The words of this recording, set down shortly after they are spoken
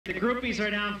The groupies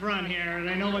are down front here, and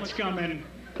I know what's coming.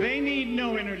 They need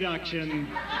no introduction.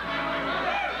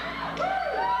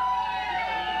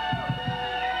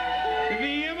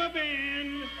 The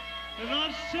Imaband,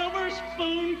 the Silver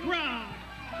Spoon Crowd.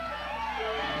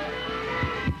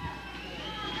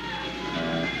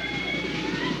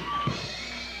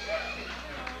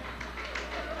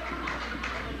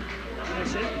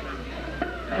 That's it?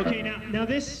 Okay, now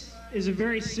this is a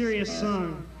very serious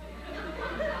song.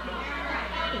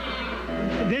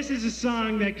 This is a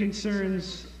song that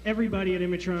concerns everybody at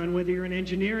Imatron, whether you're in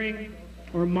engineering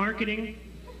or marketing,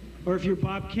 or if you're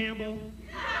Bob Campbell.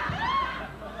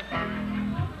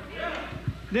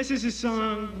 This is a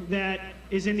song that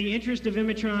is in the interest of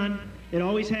Imatron. It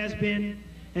always has been,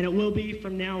 and it will be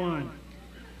from now on.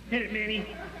 Hit it, Manny.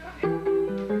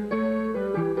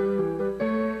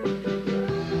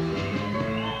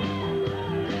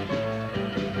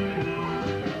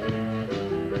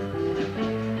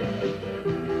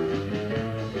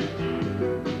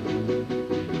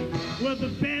 Well, the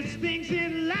best things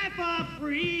in life are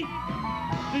free.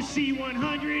 The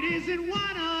C-100 isn't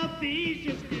one of these.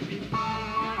 Just give me fun.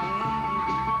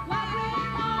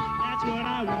 That's what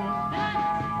I want.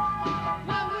 That's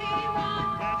what we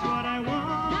want. That's what I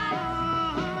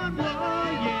want.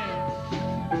 Oh, yeah.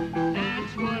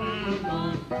 That's what I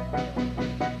want.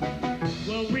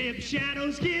 Well, rib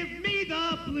shadows give me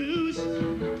the blues,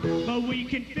 but we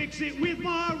can fix it with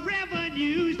more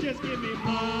revenues. Just give me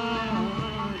fun.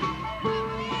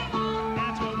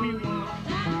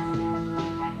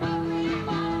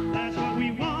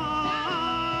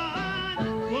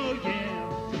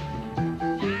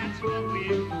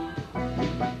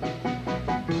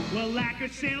 Lack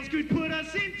of sales could put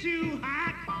us into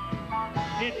hot.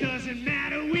 It doesn't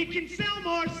matter, we can sell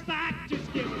more stock.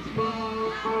 Just give us more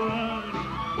money.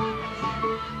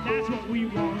 That's what we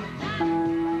want.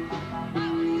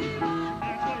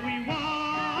 That's what we want.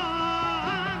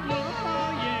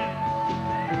 Oh yeah.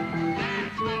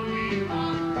 That's what we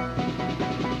want.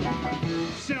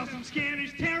 Sell some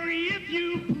scanners, Terry, if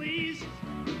you please.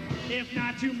 If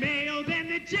not to mail, then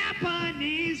the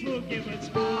Japanese will give us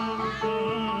more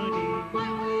money.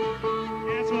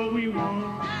 That's what we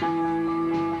want.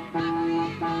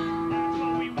 That's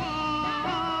what we want.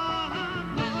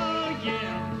 Oh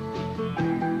yeah.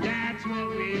 That's what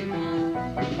we want.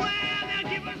 Well, they'll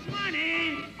give us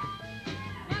money.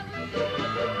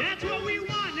 That's what we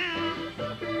want now.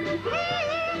 Woo!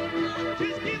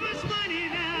 Just give us money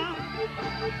now.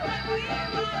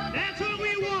 That's what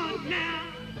we want now.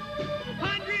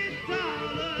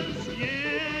 $100, yeah,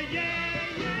 yeah,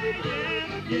 yeah,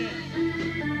 yeah, yeah.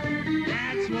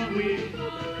 That's what we.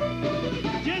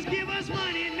 Just give us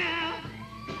money now.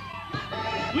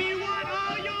 We want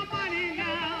all your money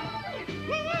now.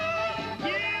 Woo-woo.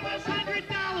 Give us $100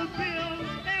 bills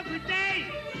every day.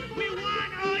 We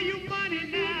want all your money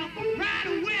now, right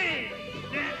away.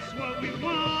 That's what we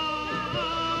want.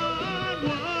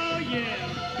 Whoa, yeah.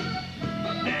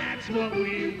 That's what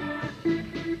we want.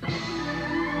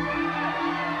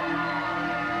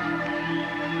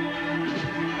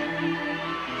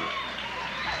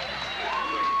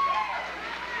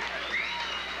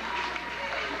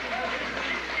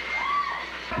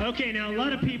 Okay, now a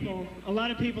lot of people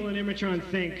in Imatron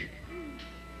think,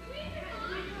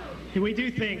 we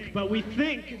do think, but we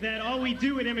think that all we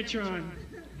do at Imatron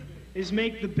is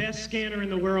make the best scanner in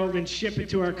the world and ship it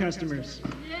to our customers.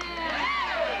 Yeah,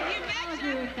 I'll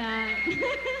agree with that.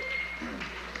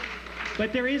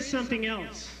 But there is something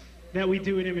else that we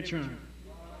do at Imatron.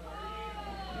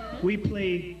 We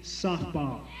play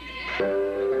softball.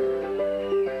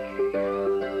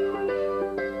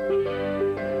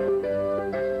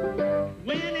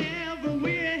 Whenever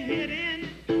we're hitting,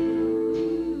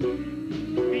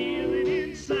 feeling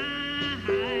inside,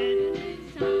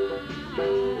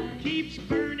 keeps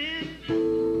burning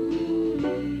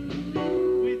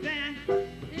with that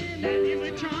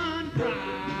Imatron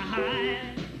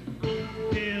pride.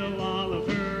 Bill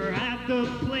Oliver at the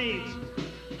plate,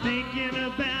 thinking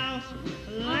about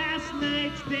last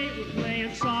night's date. We're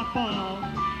playing softball.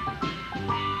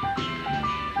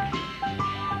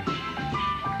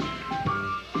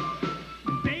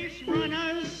 Base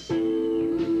runners,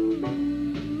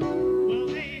 well,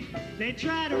 they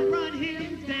try to run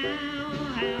him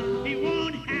down. He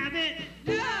won't have it.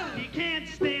 No. He can't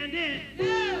stand it.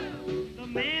 No. The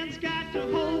man's got to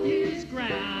hold his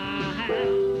ground.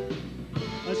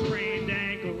 A sprained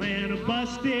ankle and a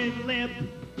busted lip.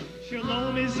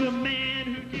 Shalom is a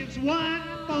man who gives one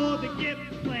for the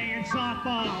gift, playing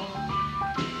softball.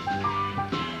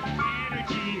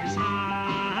 Energy is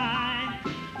high,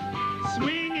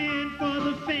 swinging for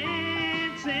the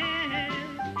fences.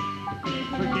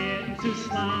 to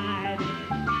slide.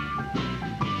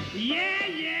 Yeah,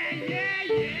 yeah, yeah,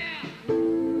 yeah.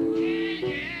 Yeah,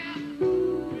 yeah.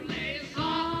 We play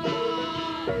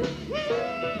softball.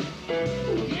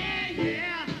 Woo! Yeah,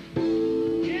 yeah.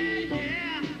 Yeah,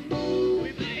 yeah.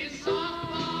 We play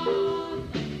softball.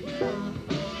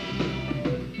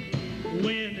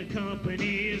 When the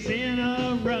company's in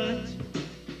a rut,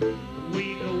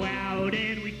 we go out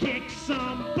and we kick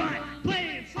some butt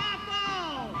playing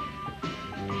softball.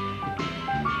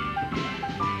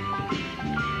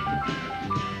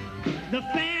 The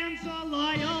fans are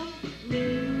loyal.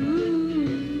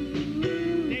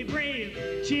 They brave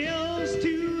chills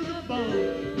to the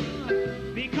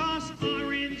bone because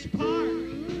Orange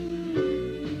Park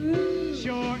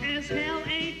sure as hell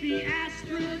ain't the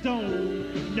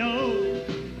Astrodome. No.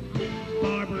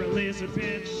 Barbara,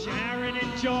 Elizabeth, Sharon,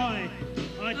 and Joy.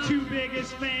 Our two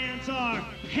biggest fans are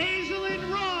Hazel and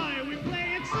Roy. We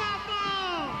playing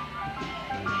softball.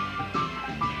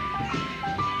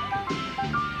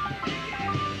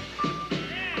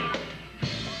 Yeah.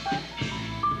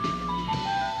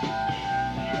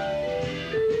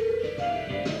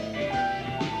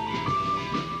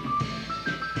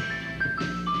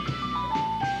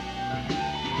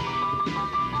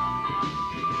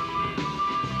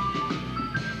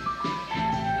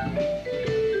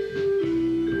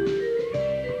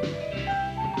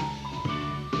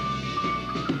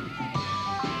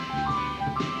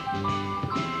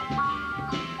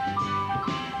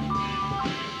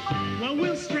 Well,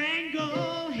 we'll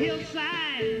strangle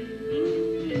hillside,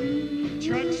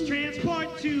 trucks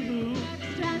transport to,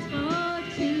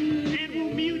 and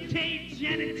we'll mutate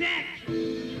Genentech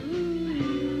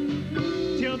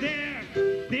till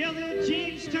their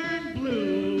jeans turn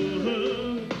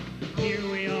blue. Here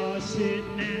we are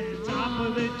sitting at the top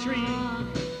of the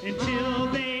tree until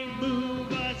they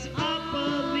move us up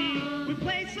a league. We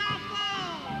play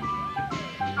softball.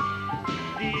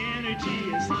 The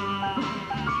energy is high.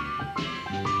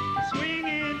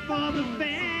 Swinging for the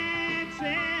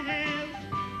fences,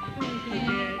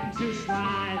 getting to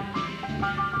slide.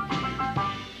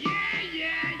 Yeah,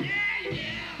 yeah, yeah,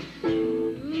 yeah.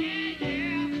 Yeah,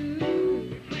 yeah.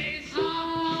 We play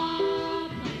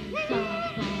softball.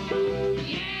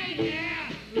 Yeah,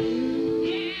 yeah.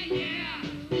 Yeah, yeah.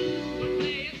 We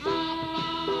play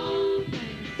softball.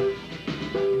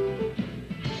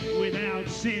 Without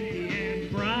Cindy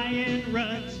and Brian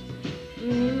Rutt,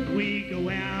 we go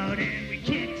out and we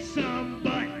kick some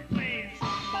butt playing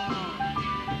softball.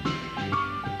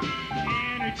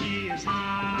 Energy is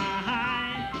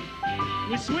high.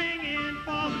 We're swinging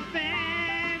for the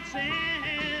fences.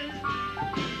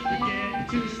 We're getting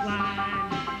to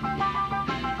slide.